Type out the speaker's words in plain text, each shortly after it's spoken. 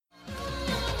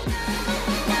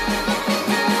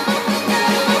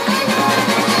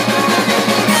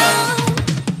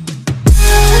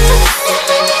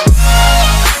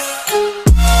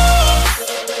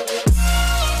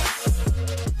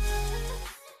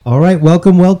All right,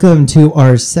 welcome to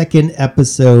our second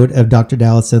episode of Dr.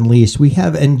 Dallas Unleashed. We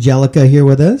have Angelica here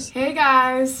with us. Hey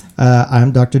guys.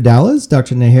 I'm Dr. Dallas,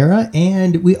 Dr. Nahara,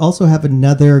 and we also have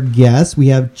another guest. We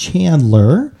have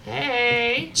Chandler.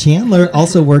 Hey. Chandler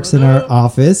also works in our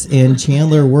office, and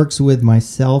Chandler works with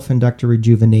myself and Dr.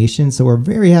 Rejuvenation, so we're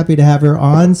very happy to have her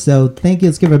on. So thank you.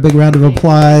 Let's give her a big round of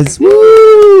applause.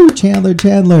 Woo! Chandler.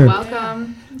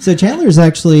 Welcome. So Chandler's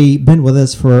actually been with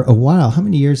us for a while. How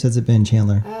many years has it been,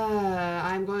 Chandler?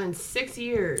 I'm going 6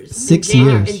 years. 6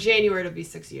 years. In January it'll be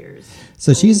 6 years.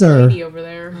 So she's Lady over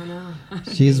there. I know.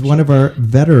 she's one of our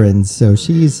veterans. So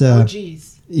she's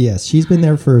geez. yes, she's been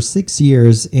there for 6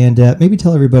 years. And maybe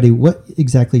tell everybody what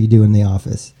exactly you do in the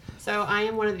office. So I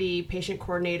am one of the patient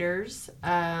coordinators.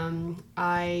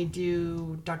 I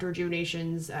do Dr.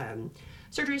 Rejuvenation's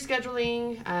surgery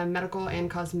scheduling, medical and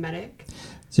cosmetic.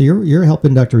 So you're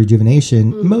helping Dr.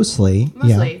 Rejuvenation mostly.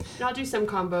 Mostly. Yeah. And I'll do some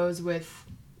combos with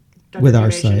Dr. With our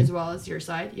Rejuvenation side. as well as your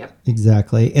side. Yep.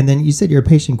 Exactly. And then you said you're a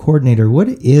patient coordinator. What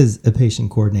is a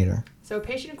patient coordinator? So a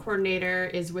patient coordinator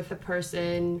is with the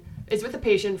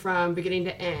patient from beginning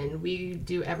to end. We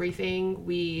do everything.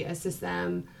 We assist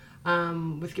them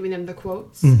with giving them the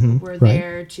quotes. We're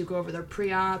there to go over their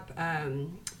pre-op,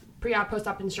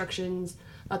 post-op instructions,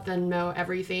 let them know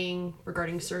everything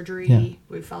regarding surgery. Yeah.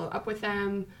 We follow up with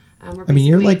them.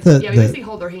 You're like we basically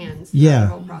hold their hands throughout the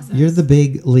whole process. You're the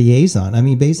big liaison. I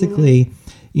mean, basically,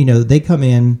 they come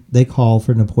in, they call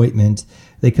for an appointment,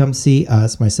 they come see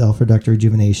us, myself or Dr.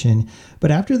 Rejuvenation.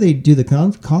 But after they do the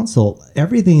consult,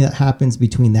 everything that happens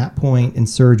between that point and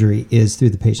surgery is through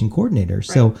the patient coordinator. Right.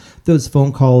 So those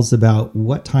phone calls about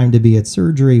what time to be at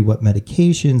surgery, what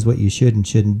medications, what you should and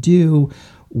shouldn't do,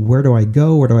 where do I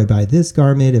go, where do I buy this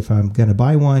garment if I'm going to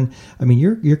buy one. I mean,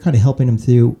 you're kind of helping them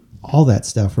through all that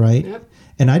stuff, right? Yep.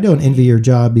 And I don't envy your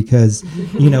job because,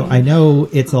 I know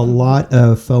it's a lot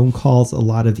of phone calls, a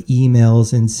lot of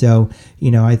emails. And so,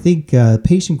 I think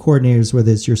patient coordinators,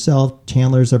 whether it's yourself,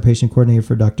 Chandler's our patient coordinator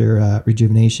for Dr.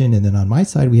 Rejuvenation. And then on my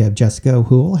side, we have Jessica,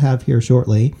 who we'll have here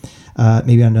shortly,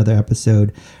 maybe on another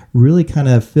episode, really kind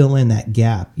of fill in that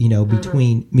gap,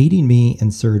 between meeting me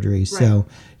and surgery. Right. So,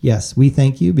 yes, we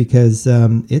thank you because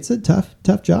it's a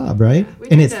tough job, right?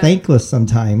 And it's thankless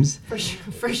sometimes. For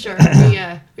sure.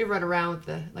 We run around with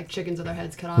the chickens with our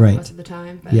heads cut off most of the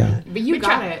time. But, but you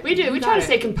got it. We do. We try to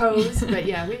stay composed, but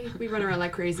we run around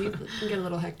like crazy. It can get a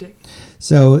little hectic.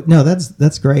 So no,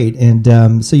 that's great.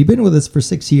 And so you've been with us for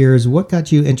 6 years. What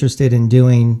got you interested in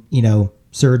doing,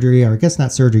 surgery, or I guess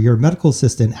not surgery? You're a medical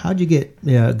assistant. How'd you get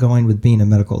going with being a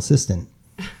medical assistant?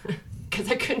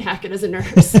 Because I couldn't hack it as a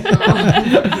nurse.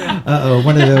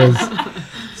 One of those.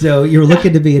 So you're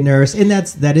looking to be a nurse, and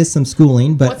that is some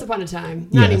schooling, but once upon a time,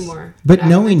 not anymore. But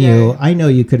knowing you, I know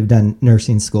you could have done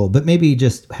nursing school, but maybe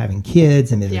just having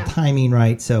kids and the timing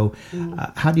right. So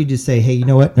how did you just say, hey, you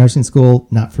know what, nursing school,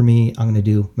 not for me, I'm going to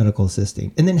do medical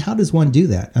assisting? And then how does one do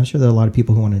that? I'm sure there are a lot of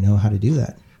people who want to know how to do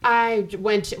that. I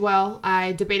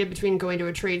debated between going to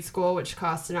a trade school, which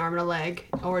costs an arm and a leg,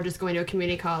 or just going to a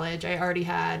community college. I already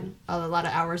had a lot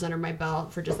of hours under my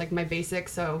belt for just my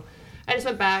basics, so I just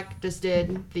went back, just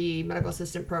did the medical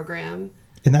assistant program.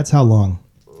 And that's how long?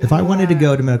 If I wanted to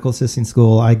go to medical assisting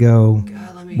school, I go,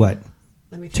 what,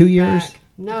 2 years? Back.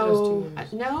 No,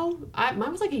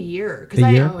 mine was like a year.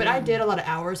 But I did a lot of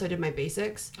hours, so I did my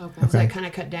basics. Okay. So I kind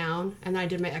of cut down, and then I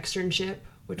did my externship,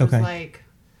 which was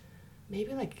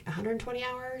maybe 120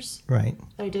 hours. Right.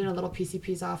 That I did in a little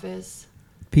PCP's office.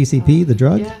 PCP, the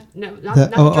drug? Yeah, no, not the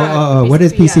drug. PCP, what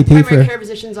is PCP Primary for? Care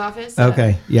Physician's Office.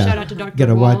 Okay, yeah. Shout out to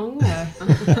Dr. Wong. I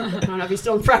don't know if he's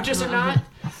still in practice or not.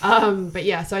 But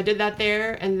yeah, so I did that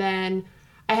there, and then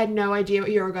I had no idea what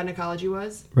urogynecology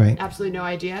was. Right. Absolutely no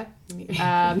idea.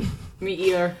 Me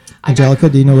either. Angelica,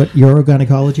 do you know what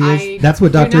urogynecology is? That's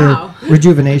what Dr.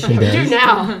 Rejuvenation does. I do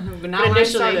now. But not when I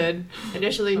started.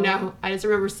 Initially, no. I just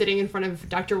remember sitting in front of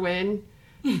Dr. Wynn,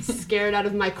 scared out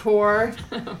of my core,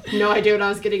 no idea what I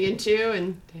was getting into,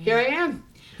 and here I am.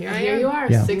 Here you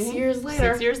are, 6 years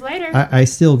later. 6 years later. I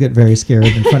still get very scared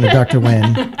in front of Dr.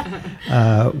 Wynn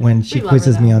when she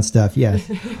quizzes me on stuff. Yes.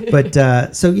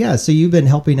 But so you've been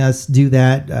helping us do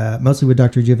that mostly with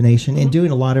Dr. Rejuvenation and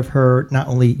doing a lot of her, not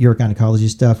only urogynecology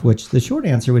stuff, which the short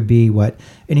answer would be what?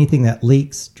 Anything that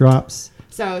leaks, drops?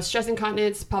 So stress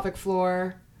incontinence, pelvic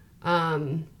floor,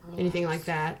 anything like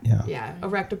that. Yeah.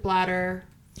 Erected bladder,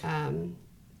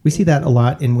 We see that a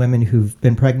lot in women who've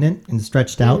been pregnant and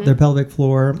stretched out their pelvic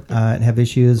floor and have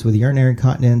issues with urinary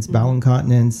incontinence, bowel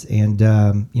incontinence, and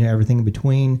everything in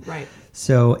between. Right.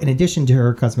 So in addition to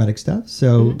her cosmetic stuff,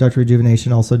 Dr.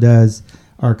 Rejuvenation also does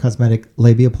our cosmetic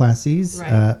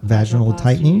labiaplasties, vaginal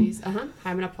tightening.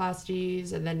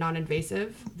 Hymenoplasties, and then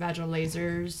non-invasive vaginal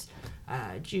lasers,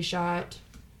 G-shot.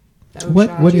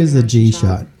 What is a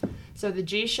G-shot? So the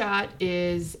G-shot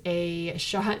is a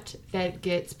shot that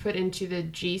gets put into the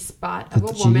G-spot of a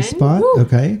woman. G-spot?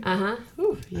 Okay.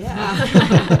 Yeah.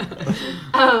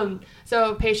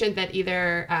 So a patient that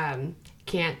either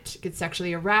can't get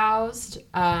sexually aroused.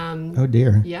 Oh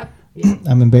dear. Yep.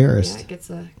 I'm embarrassed.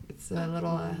 Yeah, it's a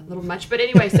little much. But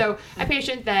anyway, so a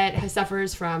patient that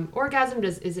suffers from orgasm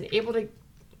isn't able to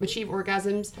achieve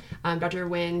orgasms. Dr.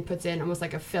 Nguyen puts in almost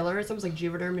like a filler. It's almost like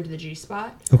Juvederm into the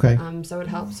G-spot. Okay. So it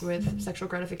helps with sexual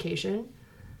gratification.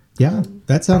 Yeah,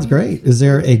 that sounds great. Is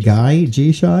there a guy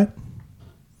G-shot?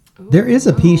 There is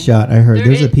a P-shot, I heard.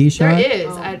 There's a P-shot? There is.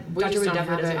 Dr. Nguyen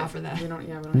definitely doesn't offer that.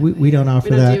 We don't offer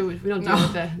that. We don't deal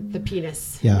with the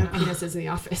penis. Yeah. No penises in the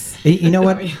office. Hey, you know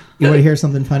what? You want to hear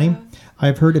something funny?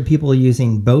 I've heard of people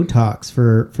using Botox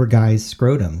for guys'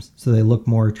 scrotums so they look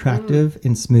more attractive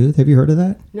and smooth. Have you heard of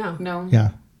that? No.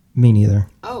 Yeah, me neither.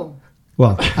 Oh.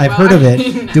 Well, I've heard of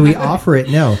it. Do we offer it?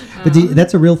 No. But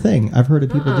that's a real thing. I've heard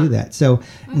of people do that. So,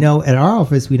 no, at our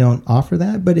office, we don't offer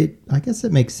that, but I guess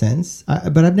it makes sense.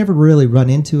 But I've never really run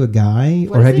into a guy.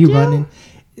 What have you run in?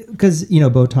 Because,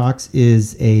 Botox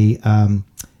is an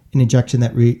injection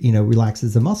that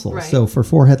relaxes the muscle. Right. So for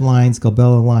forehead lines,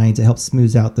 glabella lines, it helps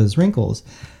smooth out those wrinkles.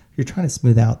 You're trying to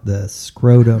smooth out the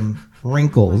scrotum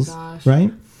wrinkles,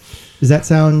 right? Does that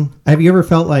sound? Have you ever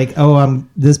felt like,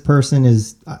 this person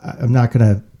is? I'm not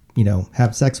gonna,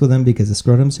 have sex with them because the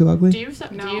scrotum's too ugly? Do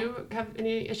you have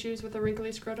any issues with a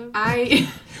wrinkly scrotum?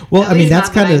 Well, that's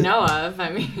kind of. I know of.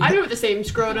 I've been with the same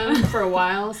scrotum for a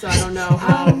while, so I don't know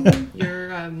how your.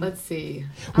 Let's see.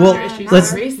 Well,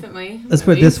 recently. Let's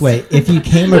put it this way: if you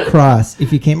came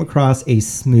across a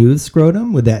smooth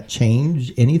scrotum, would that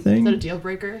change anything? Is that a deal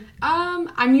breaker?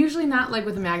 I'm usually not like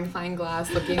with a magnifying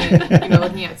glass looking at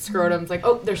scrotums like,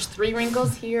 oh, there's 3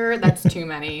 wrinkles here. That's too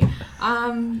many.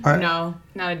 No,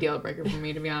 not a deal breaker for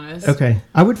me, to be honest. Okay,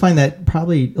 I would find that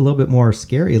probably a little bit more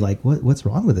scary. Like, what's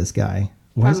wrong with this guy?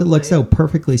 Why does it look so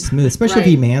perfectly smooth? Especially if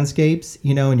he manscapes,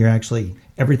 and you're actually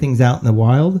everything's out in the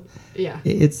wild. Yeah,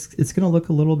 it's going to look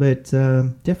a little bit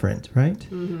different, right?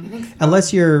 Mm-hmm.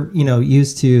 Unless you're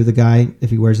used to the guy if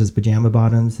he wears his pajama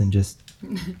bottoms and just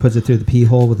puts it through the pee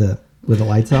hole with the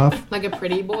lights off. Like a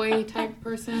pretty boy type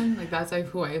person, like that's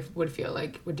who I would feel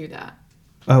like would do that.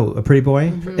 Oh, a pretty boy,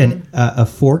 and a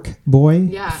fork boy.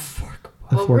 Yeah.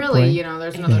 Well, really,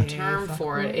 there's another term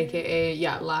for it,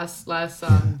 aka less.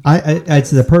 It's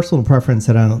the personal preference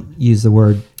that I don't use the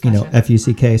word,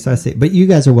 F-U-C-K. So I say, but you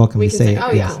guys are welcome to say it.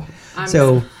 Oh, yes. Yeah.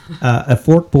 So a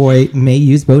fork boy may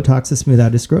use Botox to smooth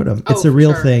out his scrotum. It's a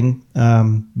real thing.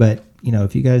 But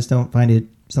if you guys don't find it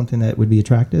something that would be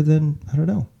attractive, then I don't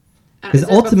know. Is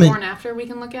there before and after we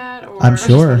can look at? Or I'm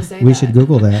sure we should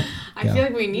Google that. I feel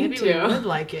like we need to. Maybe we would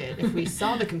like it if we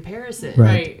saw the comparison.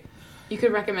 Right. You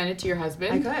could recommend it to your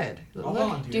husband. I could.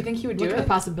 Do you think he would do it? Look at the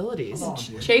possibilities.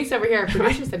 Chase over here, our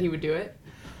producer, said he would do it.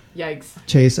 Yikes.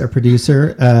 Chase, our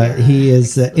producer, he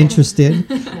is interested.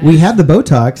 We have the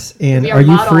Botox, and are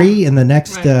you free in the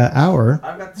next hour?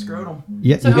 I've got the scrotum.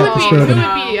 Yeah, so you got the scrotum.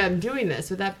 Who would be doing this?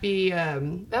 Would that be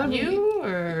you?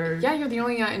 Or? Yeah, you're the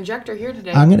only injector here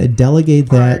today. I'm going to delegate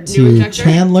that to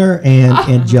Chandler and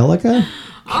Angelica.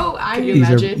 Oh, These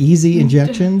are easy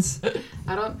injections.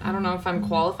 I don't know if I'm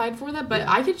qualified for that, but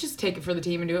I could just take it for the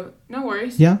team and do it. No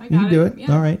worries. Yeah, you can do it.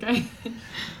 Yeah, all right. Okay.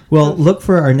 Well, look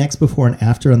for our next before and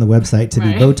after on the website to be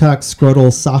Botox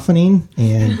scrotal softening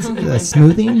and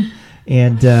smoothing.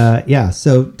 And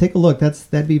so take a look.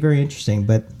 That'd be very interesting.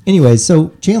 But anyways,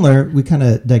 so Chandler, we kind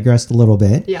of digressed a little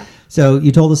bit. Yeah. So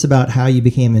you told us about how you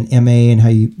became an MA and how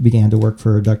you began to work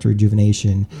for Dr.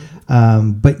 Rejuvenation.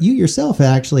 But you yourself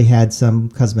actually had some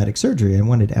cosmetic surgery. I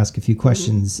wanted to ask a few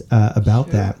questions about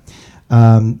that.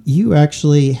 You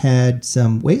actually had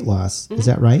some weight loss. Is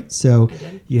that right? So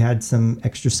you had some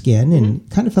extra skin and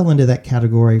kind of fell into that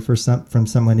category from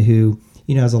someone who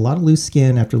has a lot of loose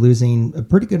skin after losing a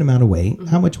pretty good amount of weight.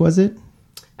 How much was it?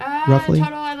 Roughly?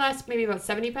 Total, I lost maybe about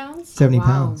 70 pounds. 70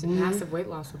 pounds. Massive weight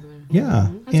loss over there. Yeah.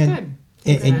 That's good.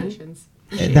 Congratulations.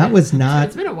 That was not...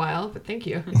 It's been a while, but thank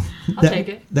you. I'll take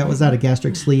it. That was not a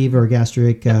gastric sleeve or a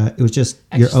gastric... it was just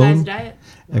Exercise your own... diet.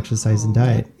 exercise and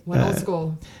diet. What old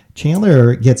school?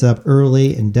 Chandler gets up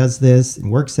early and does this and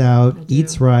works out,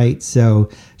 eats right. So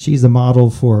she's a model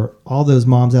for all those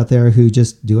moms out there who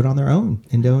just do it on their own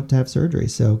and don't have surgery.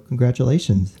 So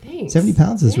congratulations. Thanks. 70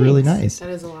 pounds is really nice. That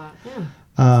is a lot.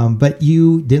 Yeah. But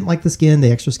you didn't like the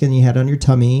extra skin you had on your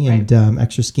tummy and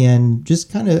extra skin, just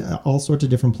kind of all sorts of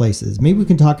different places. Maybe we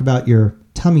can talk about your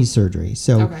tummy surgery.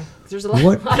 So okay. There's a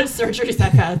lot of surgeries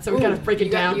I've had, so we got to break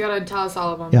it down. You got to tell us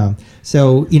all of them. Yeah.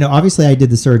 So, obviously I did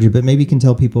the surgery, but maybe you can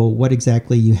tell people what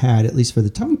exactly you had, at least for the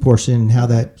tummy portion, and how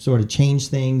that sort of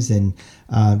changed things and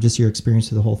just your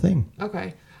experience with the whole thing.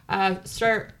 Okay. I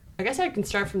guess I can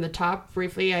start from the top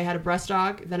briefly. I had a breast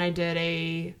aug, then I did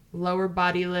a lower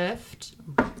body lift,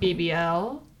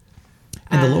 BBL.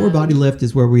 And the lower body lift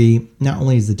is where we, not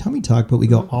only is the tummy tuck, but we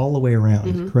go all the way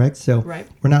around, correct? So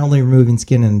we're not only removing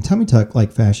skin in a tummy tuck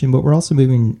like fashion, but we're also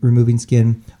removing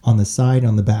skin on the side,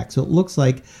 on the back. So it looks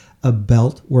like a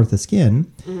belt worth of skin.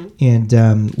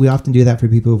 And we often do that for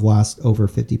people who've lost over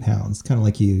 50 pounds, kind of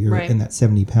like you. You're in that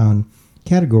 70-pound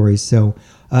category. So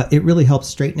it really helps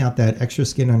straighten out that extra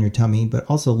skin on your tummy, but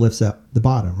also lifts up the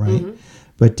bottom, right?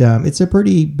 But it's a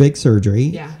pretty big surgery.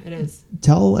 Yeah, it is.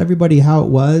 Tell everybody how it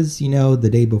was, the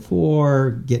day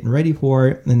before, getting ready for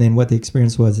it, and then what the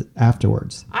experience was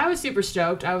afterwards. I was super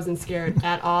stoked. I wasn't scared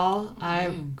at all.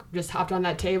 I just hopped on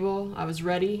that table. I was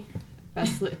ready.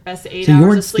 Best 8 so you hours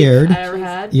weren't of sleep scared. I ever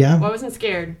had. Yeah. Well, I wasn't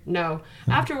scared. No.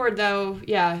 Afterward, though,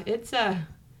 yeah, it's a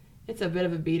bit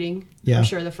of a beating. Yeah. For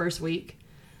sure, the first week.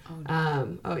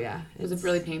 Oh yeah. Was it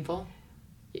really painful?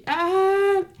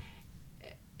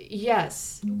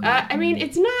 Yes. I mean,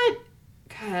 it's not.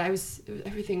 God,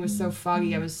 everything was so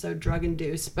foggy. I was so drug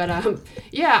induced. But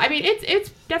yeah. I mean, it's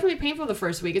definitely painful the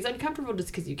first week. It's uncomfortable just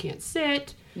because you can't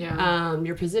sit. Yeah.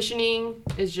 Your positioning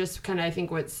is just kind of, I think,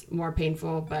 what's more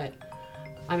painful. But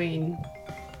I mean,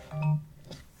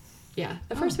 yeah,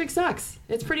 the first week sucks.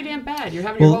 It's pretty damn bad. You're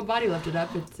having your whole body lifted up.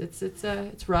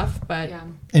 It's rough, but yeah.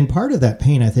 And part of that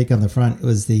pain, I think, on the front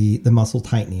was the muscle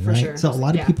tightening, right? Sure. So a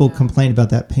lot of people complain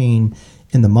about that pain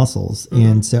in the muscles,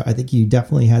 and so I think you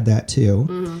definitely had that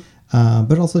too.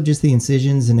 But also just the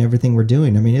incisions and everything we're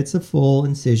doing. I mean, it's a full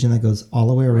incision that goes all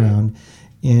the way around,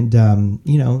 and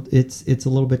it's a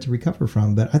little bit to recover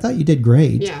from. But I thought you did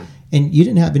great. Yeah. And you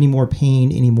didn't have any more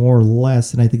pain, any more or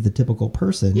less than I think the typical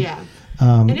person. Yeah.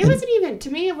 And it wasn't even, to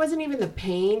me, it wasn't even the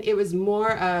pain. It was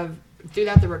more of,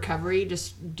 throughout the recovery,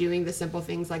 just doing the simple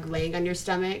things like laying on your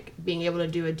stomach, being able to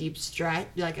do a deep stretch,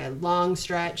 like a long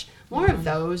stretch, more of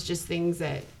those, just things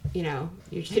that,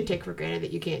 you should take for granted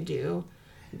that you can't do.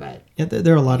 But yeah,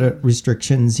 there are a lot of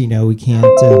restrictions. We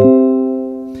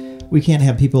can't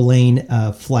have people laying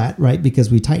flat, right? Because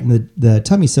we tighten the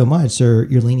tummy so much, so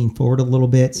you're leaning forward a little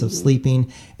bit, so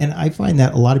sleeping. And I find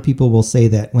that a lot of people will say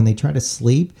that when they try to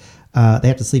sleep, they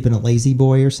have to sleep in a lazy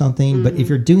boy or something. But if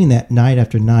you're doing that night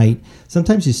after night,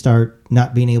 sometimes you start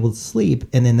not being able to sleep,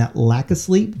 and then that lack of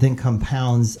sleep then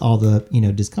compounds all the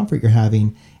discomfort you're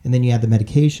having, and then you add the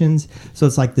medications. So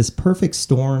it's like this perfect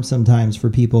storm sometimes for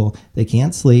people. They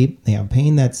can't sleep, they have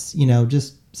pain that's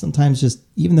sometimes just,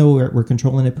 even though we're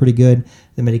controlling it pretty good,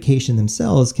 the medication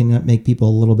themselves can make people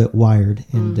a little bit wired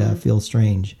and feel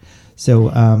strange.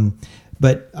 So,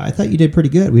 but I thought you did pretty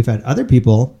good. We've had other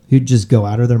people who just go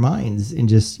out of their minds and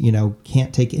just,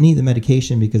 can't take any of the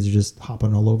medication because they're just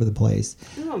hopping all over the place.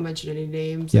 I won't mention any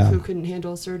names of who couldn't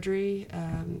handle surgery.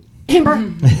 Amber.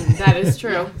 That is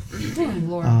true. Oh,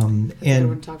 Lord.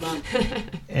 And talk about.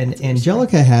 and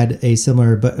Angelica had a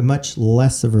similar but much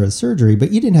less of a surgery,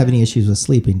 but you didn't have any issues with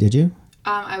sleeping, did you?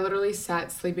 I literally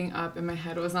sat sleeping up and my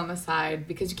head was on the side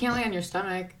because you can't lay on your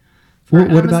stomach.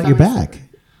 What about your back?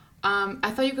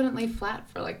 I thought you couldn't lay flat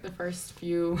for like the first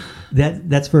few.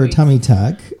 That's for weeks. A tummy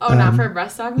tuck. Oh, not for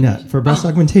breast augmentation? No, for breast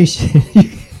augmentation.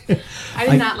 I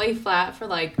did not lay flat for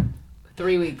like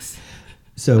 3 weeks.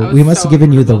 So we must have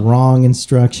given you the wrong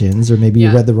instructions, or maybe you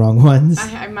read the wrong ones.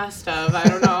 I must have. I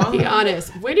don't know. Be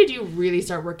honest. When did you really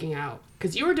start working out?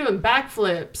 Because you were doing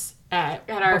backflips at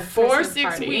our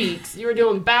 4-6 weeks. You were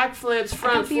doing backflips,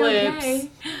 front flips. Okay.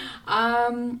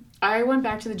 I went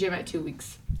back to the gym at 2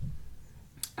 weeks.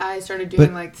 I started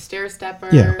doing like stair stepper.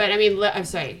 Yeah. But I mean, I'm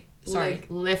sorry,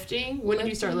 lifting? When did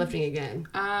you start lifting again?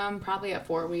 Probably at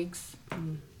 4 weeks.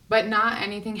 But not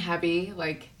anything heavy,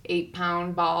 like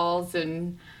 8-pound balls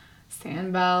and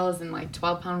sandbells and like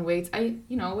 12-pound weights. Wait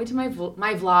till my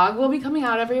vlog will be coming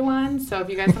out, everyone. So if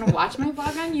you guys want to watch my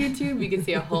vlog on YouTube, you can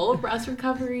see a whole breast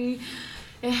recovery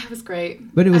Yeah, it was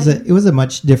great. But it was a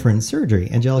much different surgery.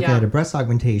 Angelica Yeah. had a breast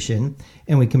augmentation,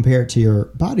 and we compare it to your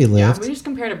body Yeah, lift. we just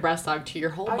compared a breast aug to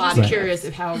your whole I was body. just curious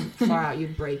if how far out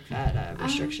you'd break that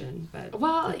restriction, but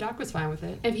well, the doc was fine with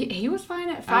it. If he was fine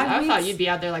at 5 I weeks. thought you'd be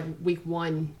out there like week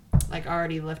 1, like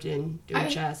already lifting, doing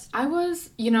chest. I was,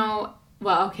 you know,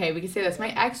 well, okay, we can say this. My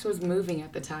ex was moving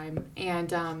at the time,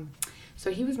 and so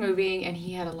he was moving, and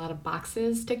he had a lot of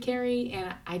boxes to carry,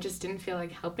 and I just didn't feel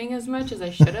like helping as much as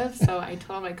I should have, so I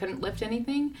told him I couldn't lift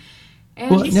anything. And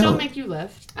Well, Did he still make you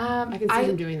lift? I can see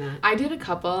him doing that. I did a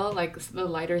couple, like the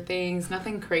lighter things,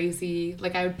 nothing crazy.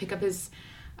 Like I would pick up his,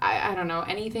 I don't know,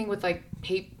 anything with like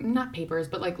not papers,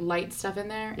 but like light stuff in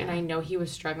there. And I know he was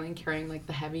struggling carrying like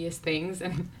the heaviest things.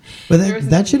 And But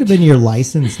that should have been your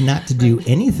license not to do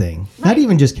anything. Not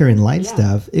even just carrying light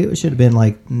stuff. It should have been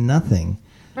like nothing.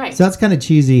 Right. So that's kind of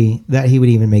cheesy that he would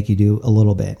even make you do a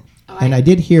little bit. And I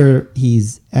did hear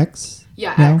he's ex.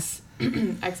 Yeah, now.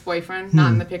 ex-boyfriend,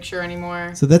 not in the picture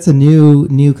anymore. So that's a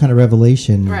new kind of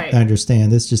revelation. Right. I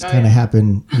understand. This just kind of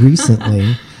happened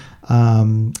recently.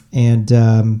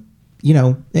 You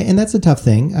know, and that's a tough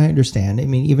thing. I understand. I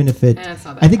mean, even if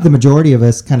I think the majority of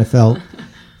us kind of felt,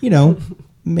 you know,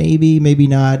 maybe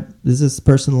not. Is this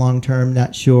person long term?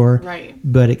 Not sure. Right.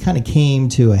 But it kind of came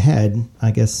to a head,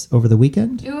 I guess, over the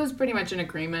weekend. It was pretty much an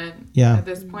agreement Yeah. at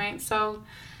this point. So,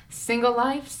 single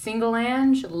life, single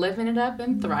Ange, living it up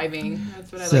and thriving.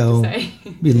 That's what I like to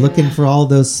say. Be looking for all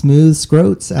those smooth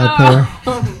scrotes out there.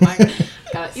 Oh my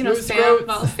God. You know,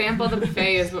 sample the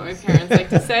buffet is what my parents like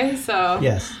to say. So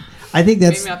Yes. I think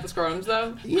that's... maybe not the scrotums,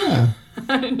 though. Yeah.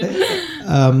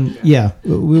 Yeah.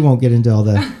 We won't get into all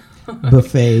the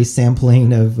buffet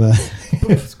sampling of...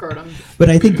 Scrotum. But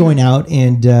I think going out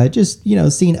and just, you know,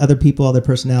 seeing other people, other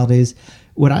personalities...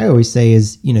 What I always say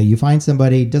is, you know, you find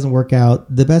somebody, doesn't work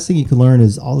out. The best thing you can learn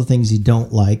is all the things you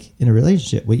don't like in a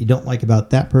relationship. What you don't like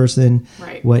about that person,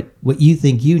 right. what you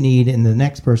think you need, and the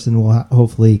next person will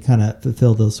hopefully kind of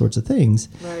fulfill those sorts of things.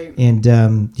 Right. And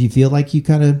do you feel like you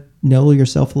kind of know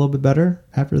yourself a little bit better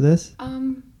after this?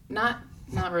 Not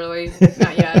really,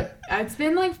 not yet. It's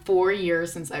been like 4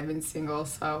 years since I've been single,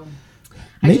 so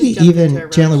maybe even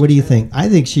Chandler. What do you think? I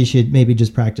think she should maybe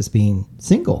just practice being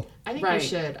single. I think you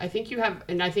should. I think you have,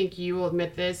 and I think you will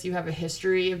admit this. You have a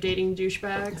history of dating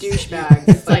douchebags.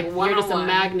 It's like you're just a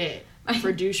magnet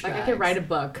for douchebags. Like I could write a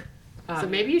book. So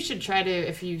maybe you should try to,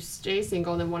 if you stay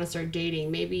single and then want to start dating,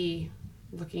 maybe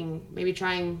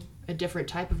trying a different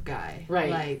type of guy. Right.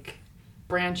 Like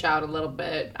branch out a little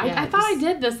bit. I thought I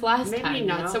did this last time. Maybe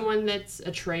not someone that's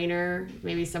a trainer.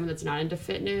 Maybe someone that's not into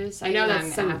fitness. I know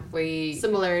that's some athlete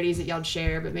similarities that y'all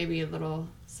share, but maybe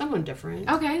someone different.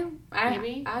 Okay.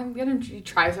 Maybe. I'm going to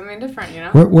try something different, you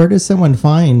know? Where does someone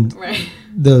find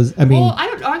those? I mean... Well, I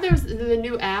don't... Aren't there the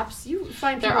new apps? You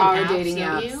find there people are apps, dating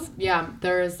don't apps. You? Yeah.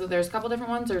 There's a couple different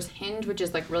ones. There's Hinge, which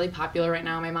is like really popular right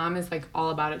now. My mom is like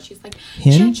all about it. She's like,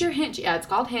 Hinge? check your Hinge. Yeah, it's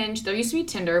called Hinge. There used to be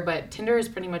Tinder, but Tinder is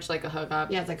pretty much like a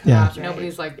hookup. Yeah, it's like hookups, right?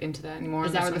 Nobody's like into that anymore.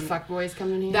 Is that where the fuckboys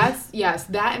come in here?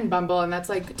 That and Bumble, and that's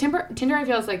like Tinder I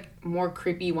feel is like more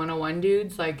creepy 101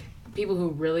 dudes, like people who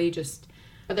really just...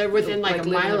 But they're within like a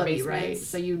mile of you, basements. right?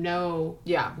 So you know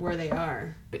where they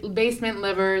are. Basement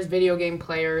livers, video game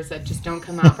players that just don't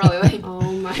come out. Probably like oh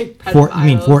my. You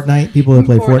mean Fortnite? People that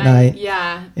play Fortnite.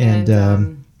 Yeah.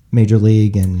 And Major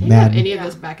League and Madden. Any of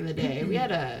this back in the day? We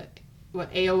had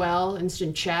AOL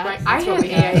instant chat. Right. I had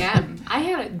AIM. I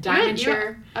had a Diamond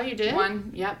Share. Oh, you did?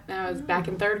 One. Yep. That was back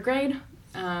in 3rd grade.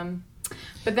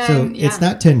 But then, so it's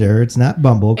not Tinder, it's not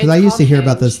Bumble, because I used to hear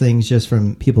about those things just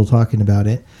from people talking about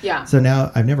it. Yeah. So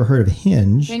now I've never heard of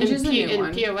Hinge. Hinge is a new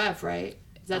one. POF, right?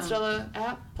 Is that still an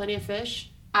app? Plenty of Fish?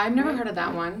 I've never heard of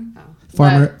that one.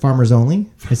 Oh. Farmers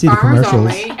Only? I see the commercials.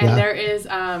 Farmers Only, and there is,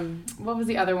 what was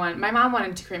the other one? My mom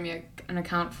wanted to create me an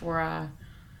account for...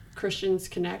 Christians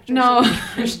Connect? No,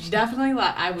 definitely.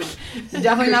 I would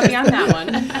definitely not be on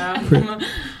that one.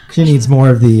 She needs more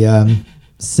of the...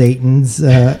 Satan's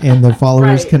and the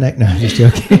followers connect. No, I'm just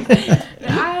joking.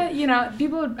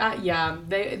 People would,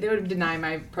 they would deny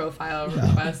my profile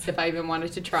request if I even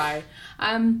wanted to try.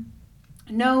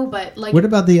 No, but like. What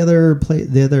about the other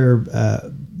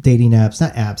dating apps?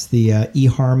 Not apps. The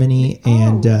eHarmony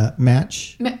and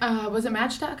Match. Was it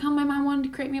Match.com? My mom wanted to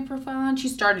create me a profile on. She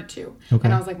started to, okay.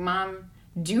 And I was like, Mom,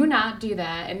 do not do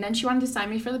that. And then she wanted to sign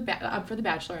me for the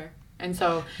Bachelor. And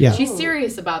so she's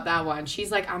serious about that one.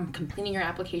 She's like, I'm completing your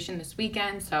application this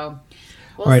weekend, so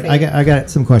we'll all right, see. I got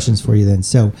some questions for you then.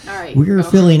 So we're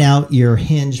filling out your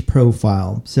Hinge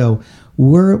profile. So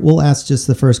we'll ask just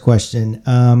the first question.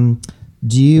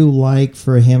 Do you like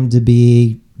for him to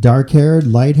be dark-haired,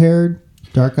 light-haired?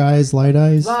 Dark eyes, light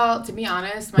eyes? Well, to be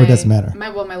honest, Or it doesn't matter? My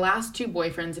last two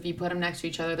boyfriends, if you put them next to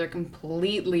each other, they're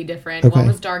completely different. Okay. One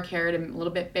was dark haired and a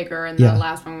little bit bigger, and Yeah. the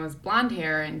last one was blonde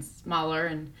hair and smaller,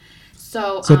 and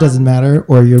so So it doesn't matter,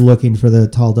 or you're looking for the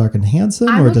tall, dark, and handsome,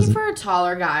 I'm or looking does it? for a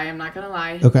taller guy. I'm not gonna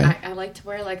lie. Okay. I like to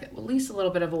wear like at least a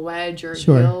little bit of a wedge or a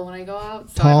Sure. heel when I go out.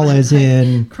 So Tall I as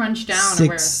in crunch down and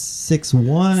wear.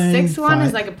 6'1"? 6'1"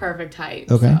 is like a perfect height.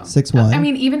 Okay, so. 6'1". I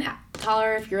mean, even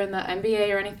taller if you're in the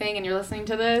NBA or anything and you're listening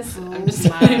to this. Oh I'm just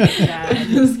my kidding. God. I'm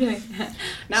just kidding.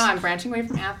 No, I'm branching away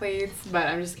from athletes, but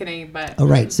I'm just kidding. But All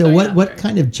right. So throwing it out what there.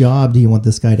 kind of job do you want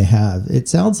this guy to have? It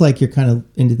sounds like you're kind of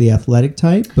into the athletic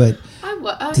type, but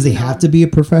does he have to be a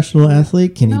professional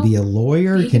athlete? Can No. he be a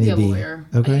lawyer? He can be a lawyer.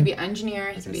 He Okay. can be an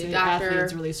engineer. He can be a doctor.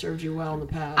 Athletes really served you well in the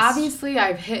past. Obviously,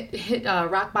 I've hit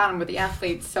rock bottom with the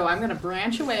athletes, so I'm gonna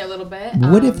branch away a little bit.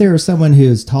 What if there is someone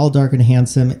who's tall, dark, and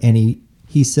handsome, and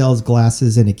he sells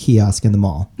glasses in a kiosk in the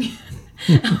mall?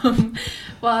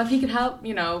 Well, if he could help,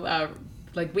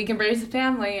 like we can raise a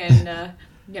family and,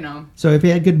 So if he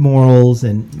had good morals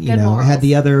and Good morals. had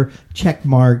the other check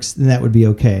marks, then that would be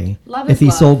okay. Love if is he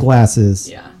love. sold glasses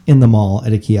Yeah. in the mall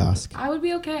at a kiosk. I would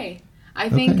be okay. I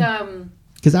think,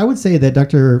 Because I would say that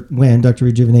Dr.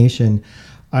 Rejuvenation,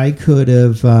 I could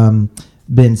have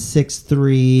been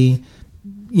 6'3",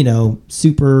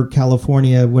 super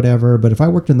California, whatever. But if I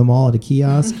worked in the mall at a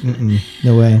kiosk,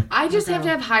 no way. I just have to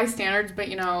have high standards, but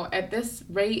at this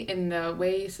rate and the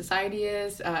way society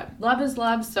is, love is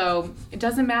love, so it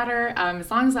doesn't matter.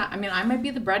 As long as I might be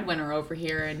the breadwinner over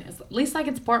here, and at least I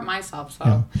can support myself. So,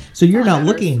 Yeah. So you're All not matters.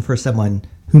 looking for someone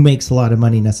who makes a lot of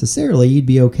money necessarily. You'd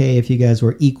be okay if you guys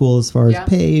were equal as far as Yeah.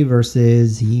 pay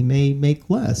versus he may make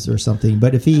less or something.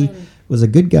 But if he was a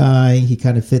good guy, he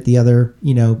kind of fit the other,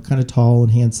 kind of tall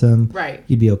and handsome. Right.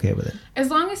 You'd be okay with it. As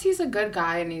long as he's a good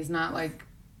guy and he's not like,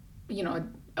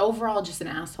 overall just an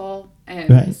asshole and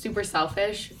Right. super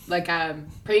selfish, like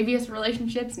previous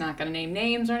relationships, not gonna name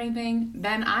names or anything,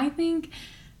 then I think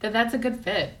that's a good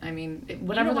fit. I mean,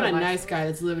 whatever. You don't want a their nice life- guy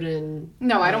that's living in.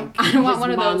 No, I don't want his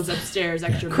one of mom's those upstairs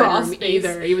extra crawl bedroom space.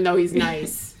 either, even though he's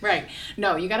nice. Right.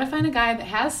 No, you got to find a guy that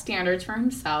has standards for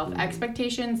himself,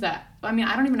 expectations that, I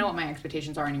don't even know what my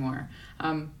expectations are anymore.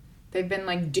 They've been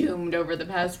like doomed over the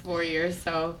past 4 years,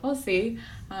 so we'll see.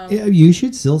 Yeah, you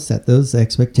should still set those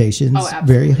expectations Oh,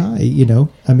 very absolutely.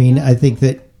 high. I think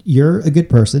that you're a good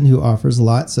person who offers a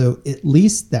lot. So at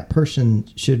least that person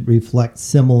should reflect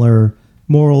similar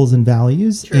morals and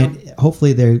values. True. And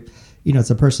hopefully they're, it's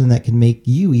a person that can make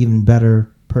you even better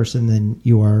person than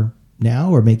you are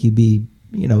now, or make you be,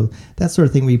 that sort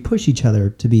of thing where you push each other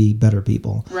to be better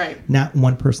people. Right. Not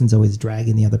one person's always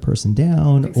dragging the other person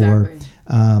down or,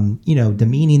 Exactly.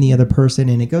 demeaning the other person.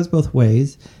 And it goes both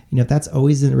ways. If that's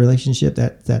always in a relationship,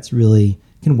 that's really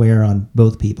can wear on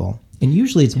both people. And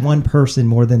usually it's one person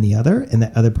more than the other. And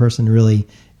that other person really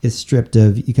is stripped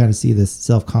of, you kind of see this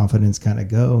self-confidence kind of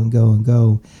go and go and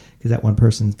go because that one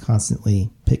person's constantly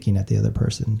picking at the other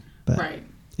person. But Right.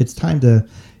 it's time to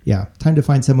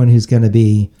find someone who's going to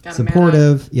be Gotta man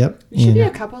supportive. Yep. You should And be a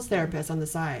couples therapist on the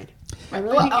side. I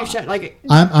really think you should. Like,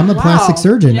 I'm a wow. plastic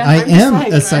surgeon. Yeah, I I'm just am like,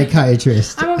 a right?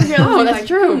 psychiatrist. I'm over here Oh, looking that's like,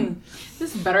 true.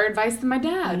 this is better advice than my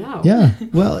dad. I know. Yeah.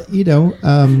 Well,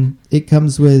 it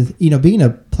comes with, being a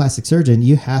plastic surgeon,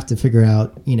 you have to figure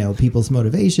out, people's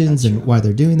motivations and why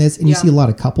they're doing this. And you Yeah. see a lot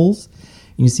of couples,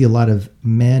 and you see a lot of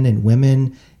men and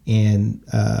women and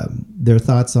their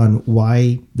thoughts on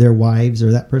why their wives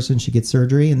or that person should get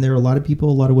surgery. And there are a lot of people,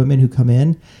 a lot of women who come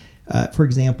in, for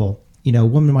example, a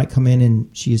woman might come in and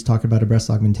she's talking about a breast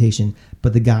augmentation,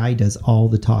 but the guy does all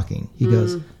the talking. He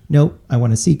goes, nope, I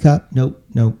want a C cup. Nope,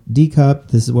 D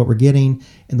cup. This is what we're getting.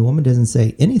 And the woman doesn't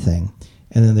say anything.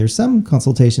 And then there's some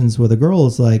consultations where the girl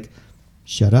is like,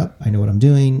 shut up. I know what I'm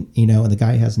doing, and the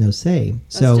guy has no say.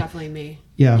 That's So, definitely me,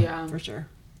 Yeah. for sure.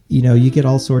 you get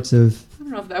all sorts of, I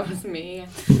don't know if that was me.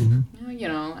 Mm-hmm.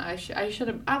 I should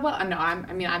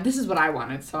have. This is what I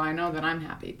wanted, so I know that I'm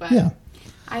happy. But yeah.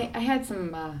 I had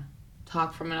some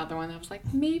talk from another one that was like,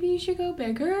 maybe you should go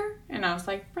bigger, and I was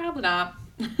like, probably not.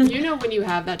 When you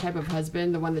have that type of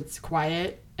husband, the one that's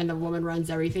quiet and the woman runs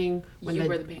everything, when You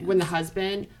wear the pants. when the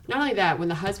husband, not only that, when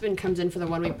the husband comes in for the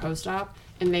 1 week post-op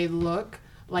and they look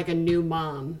like a new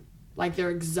mom, like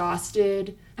they're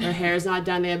exhausted, their hair's not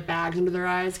done, they have bags under their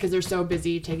eyes because they're so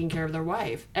busy taking care of their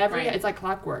wife. Right. It's like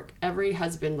clockwork. Every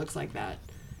husband looks like that.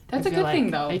 That's I a feel good thing,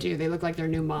 though. They do. They look like their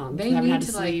new moms. They haven't need had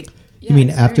to sleep. like. You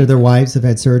mean after their wives have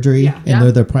had surgery Yeah. and Yeah.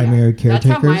 they're their primary caretakers?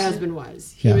 That's how my husband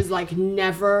was. He Yeah. was like,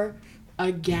 never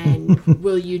again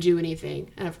will you do anything.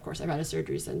 And of course, I've had a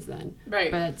surgery since then.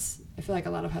 Right. But I feel like a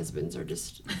lot of husbands are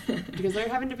just, because they're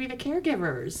having to be the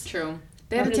caregivers. True.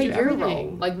 They have to having take do your everything.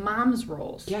 role, like mom's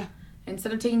roles. Yeah.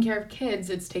 Instead of taking care of kids,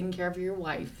 it's taking care of your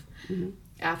wife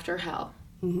after hell.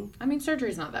 I mean,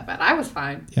 surgery's not that bad. I was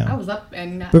fine. Yeah. I was up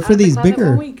and But for out of the these closet bigger-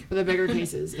 one week. For the bigger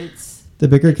cases, it's The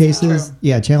bigger cases, true.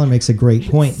 yeah, Chandler makes a great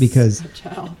point because such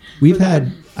hell.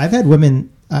 I've had women,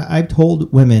 I've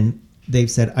told women, they've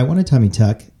said, I want a tummy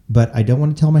tuck, but I don't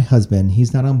want to tell my husband,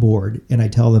 he's not on board. And I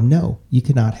tell them, no, you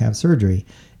cannot have surgery.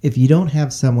 If you don't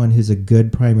have someone who's a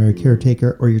good primary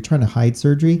caretaker or you're trying to hide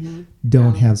surgery,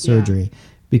 don't have surgery.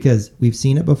 Because we've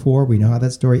seen it before. We know how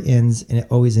that story ends, and it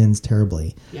always ends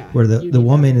terribly. Yeah, where you the need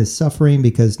woman is suffering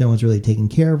because no one's really taking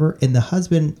care of her. And the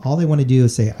husband, all they want to do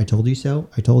is say, I told you so.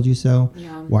 I told you so. Yeah.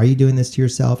 Why are you doing this to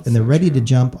yourself? And they're ready to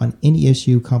jump on any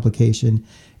issue, complication.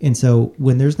 And so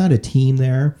when there's not a team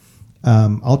there,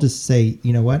 I'll just say,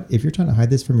 you know what? If you're trying to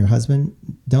hide this from your husband,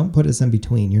 don't put us in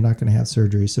between. You're not going to have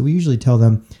surgery. So we usually tell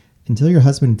them, until your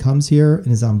husband comes here and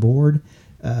is on board,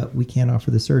 we can't offer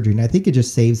the surgery. And I think it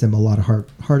just saves them a lot of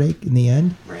heartache in the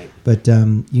end. Right. But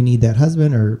you need that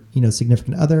husband or,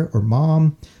 significant other or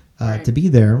mom to be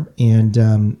there and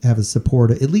have a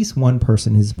support, at least one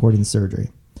person who's supporting the surgery.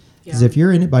 Because if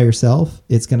you're in it by yourself,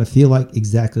 it's going to feel like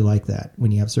exactly like that.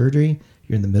 When you have surgery,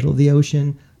 you're in the middle of the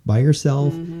ocean by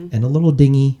yourself in a little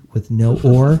dinghy with no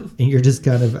oar, and you're just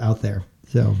kind of out there.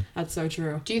 So That's so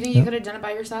true. Do you think you could have done it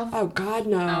by yourself? Oh God,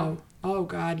 no. No. Oh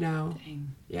God, no.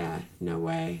 Dang. Yeah, no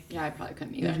way. Yeah, I probably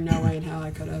couldn't There's either. no way in hell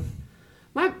I could have.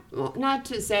 Not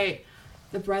to say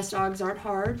the breast dogs aren't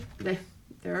hard.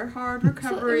 They're hard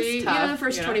recovery. It's tough, the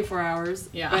first 24 hours.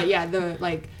 Yeah. But yeah,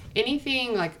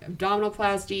 anything like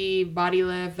abdominoplasty, body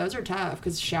lift, those are tough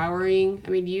because showering. I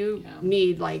mean, you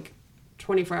need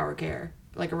 24-hour care,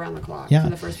 around the clock Yeah. for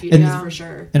the first few And- days for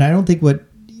sure. And I don't think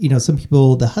some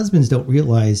people, the husbands don't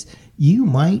realize you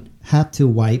might have to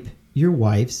wipe your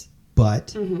wife's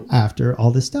butt after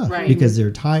all this stuff Right. because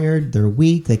they're tired, they're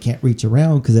weak, they can't reach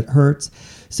around because it hurts.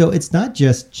 So it's not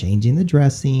just changing the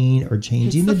dressing or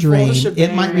changing It's the the full drain. shebang,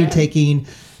 It might be right? taking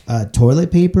toilet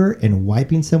paper and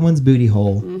wiping someone's booty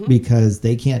hole because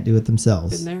they can't do it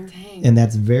themselves. Been there. Dang. And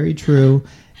that's very true.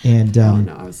 And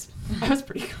No, I was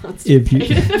pretty constipated. if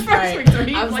you, the first Right. week, so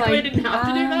he I was we like, didn't have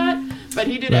to do that, but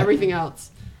he did Right. everything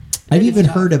else. I've even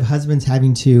Stuff. heard of husbands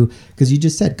having to, because you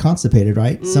just said constipated,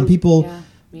 right? Some people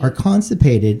Yeah. are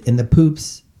constipated and the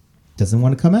poops doesn't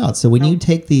want to come out. So when you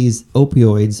take these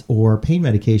opioids or pain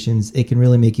medications, it can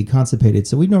really make you constipated.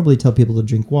 So we normally tell people to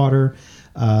drink water.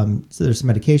 So there's some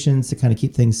medications to kind of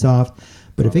keep things soft.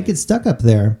 But if it gets stuck up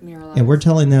there Miralax. and we're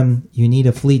telling them you need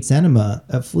a Fleet's enema,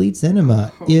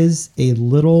 is a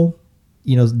little,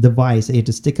 device that you have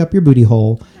to stick up your booty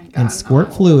hole and God, squirt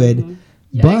no. fluid.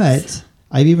 Yikes. But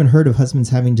I've even heard of husbands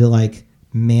having to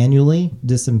manually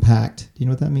disimpact. Do you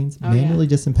know what that means? Oh, manually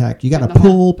disimpact. You got And to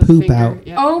pull the poop finger, out.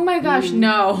 yeah. Oh my gosh,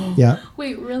 no. Yeah.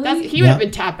 Wait, really? He would have Yeah.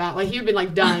 been tapped out. He would have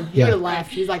been done. He Yeah. would have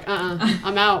left. He's like,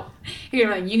 I'm out. You're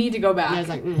like, you need to go back. And I was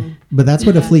like, But that's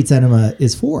what a Fleet's enema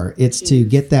is for. It's to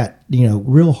get that,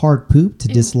 real hard poop to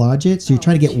dislodge it. So you're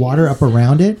trying to get water up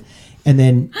around it and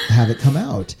then have it come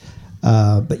out.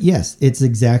 But yes, it's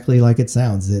exactly like it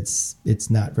sounds. It's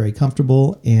not very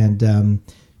comfortable and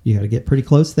you got to get pretty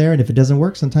close there. And if it doesn't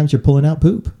work, sometimes you're pulling out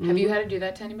poop. Have you had to do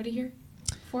that to anybody here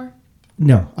before?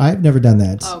 No, I've never done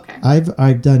that. Oh, okay.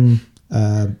 I've done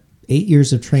 8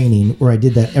 years of training where I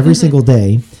did that every single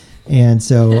day, and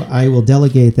so I will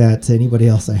delegate that to anybody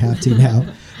else I have to now.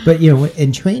 But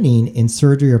in training, in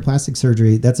surgery or plastic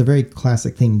surgery, that's a very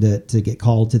classic thing to get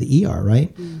called to the ER,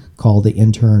 right? Call the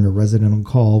intern or resident on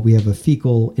call. We have a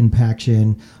fecal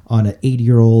impaction on an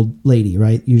 80-year-old lady,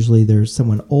 right? Usually there's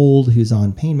someone old who's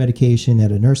on pain medication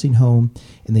at a nursing home,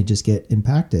 and they just get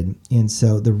impacted. And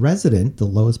so the resident, the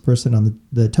lowest person on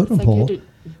the totem it's pole, like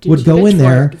would go in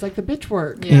there It's like the bitch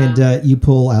work. Yeah. and you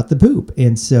pull out the poop.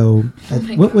 And so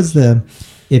what was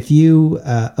if you,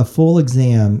 a full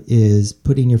exam is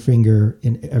putting your finger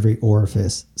in every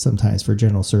orifice sometimes for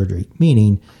general surgery,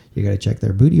 meaning you got to check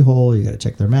their booty hole, you got to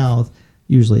check their mouth.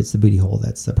 Usually it's the booty hole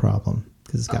that's the problem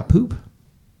because it's got poop.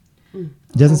 It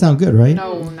doesn't sound good, right?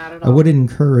 No, not at I all. wouldn't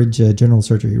encourage a general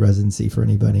surgery residency for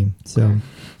anybody. So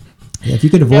yeah, if you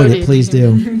could avoid it, Noted. please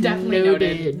do. Definitely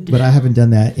noted. But I haven't done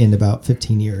that in about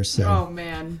 15 years. So Oh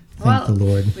man. thank the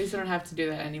Lord. At least I don't have to do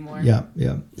that anymore. Yeah.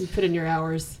 You put in your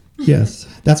hours. Yes.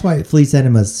 That's why Fleet's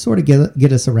enemas sort of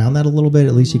get us around that a little bit.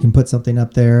 At least you can put something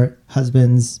up there.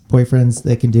 Husbands, boyfriends,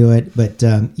 they can do it. But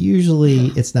usually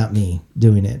it's not me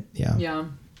doing it. Yeah. Yeah.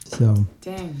 So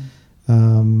Dang.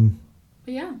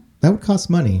 But yeah. that would cost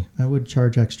money. I would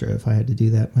charge extra if I had to do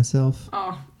that myself.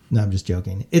 Oh. No, I'm just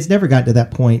joking. It's never gotten to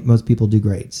that point. Most people do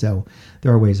great. So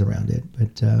there are ways around it.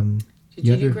 But Did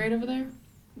you do great over there?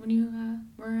 when you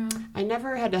were? I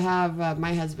never had to have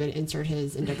my husband insert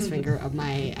his index finger up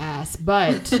my ass,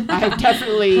 but I've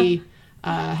definitely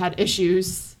had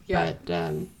issues. Yeah. But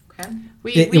Okay.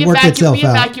 we worked itself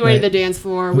out, evacuated right? the dance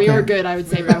floor. Okay. We were good, I would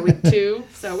say, by week 2.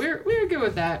 So we were good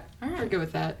with that. All right. We're good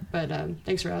with that. But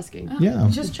thanks for asking. Yeah.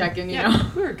 Just checking, you know.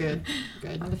 we were good.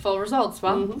 Good. On the full results.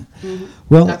 Well,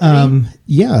 Well, Dr. D?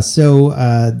 yeah. So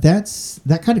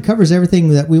that kind of covers everything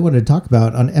that we wanted to talk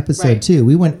about on episode Right. 2.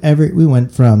 We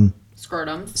went from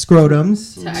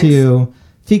scrotums. to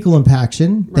fecal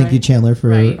impaction. Thank you, Right. Chandler, for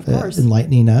Right, of course.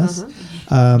 enlightening us.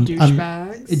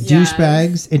 Douchebags.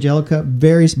 Douchebags, Angelica,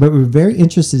 but we're very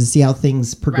interested to see how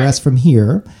things progress Right. from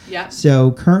here. Yeah.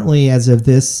 So currently, as of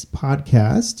this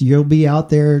podcast, you'll be out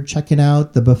there checking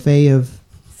out the buffet of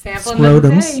Sampling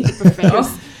Scrotums. the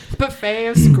buffet. Buffet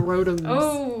of scrotums.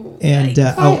 Oh. and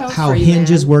yikes. how free, Hinge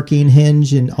man. is working,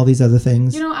 Hinge, and all these other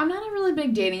things. You know, I'm not a really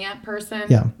big dating app person.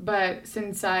 Yeah. But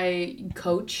since I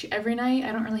coach every night,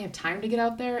 I don't really have time to get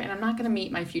out there, and I'm not going to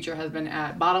meet my future husband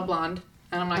at Bottle Blonde,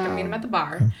 and I'm not going to meet him at the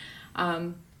bar.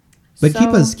 But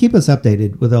So- keep us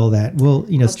updated with all that. We'll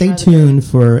stay try to tuned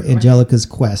for Angelica's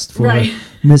quest for Right.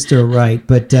 Mr. Right.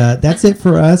 But that's it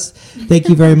for us. Thank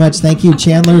you very much. Thank you,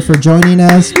 Chandler, for joining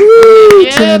us. Woo! Yeah.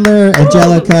 Chandler,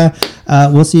 Angelica.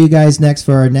 We'll see you guys next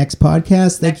for our next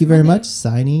podcast. Thank Next you very Monday. much.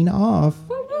 Signing off.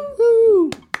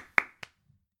 Woo.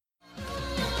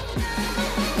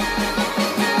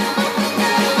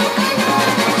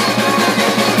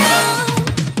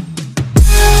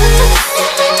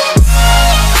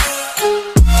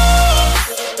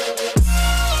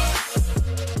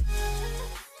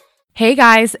 Hey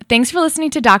guys, thanks for listening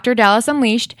to Dr. Dallas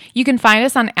Unleashed. You can find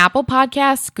us on Apple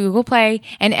Podcasts, Google Play,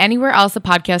 and anywhere else a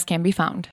podcast can be found.